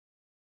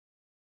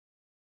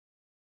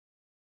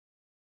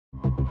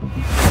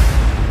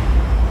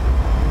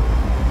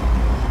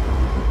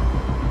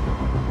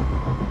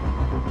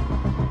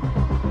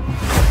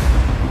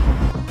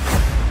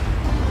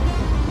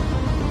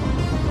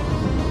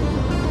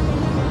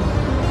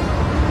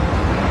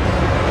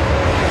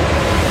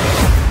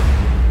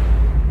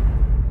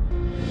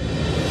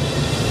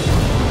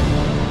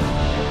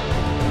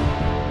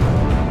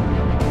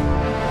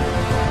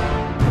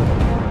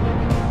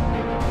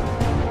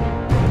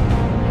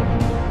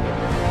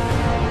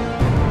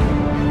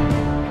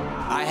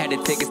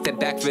Take a step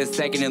back for a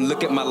second and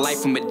look at my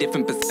life from a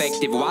different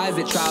perspective. Why is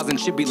it trials and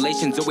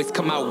tribulations always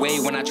come my way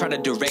when I try to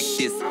direct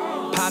this?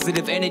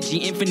 Positive energy,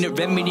 infinite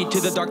remedy to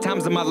the dark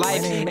times of my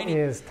life. My name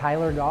is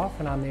Tyler Goff,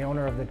 and I'm the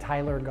owner of the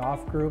Tyler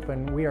Goff Group,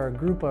 and we are a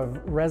group of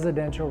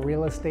residential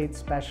real estate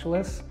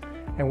specialists,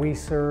 and we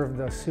serve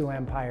the Sioux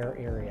Empire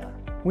area.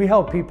 We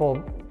help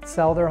people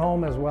sell their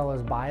home as well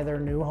as buy their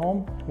new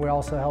home. We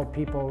also help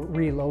people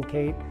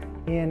relocate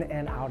in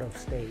and out of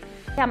state.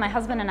 Yeah, my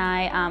husband and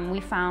I, we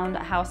found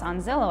a house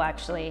on Zillow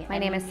actually. My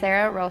name is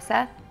Sarah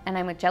Rosa, and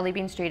I'm with Jelly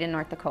Bean Street in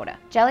North Dakota.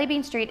 Jelly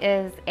Bean Street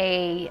is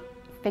a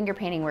finger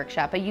painting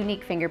workshop, a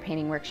unique finger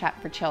painting workshop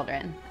for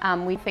children.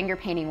 We finger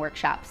painting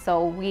workshops,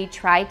 so we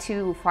try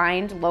to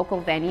find local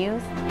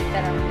venues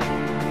that are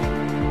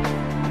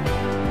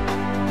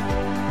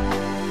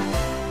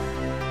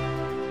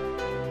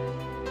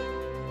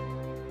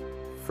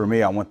For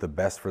me, I want the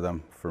best for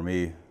them. For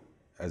me,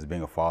 as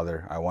being a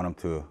father, I want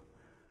them to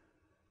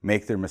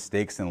make their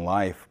mistakes in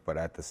life, but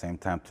at the same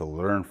time to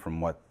learn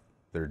from what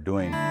they're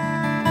doing.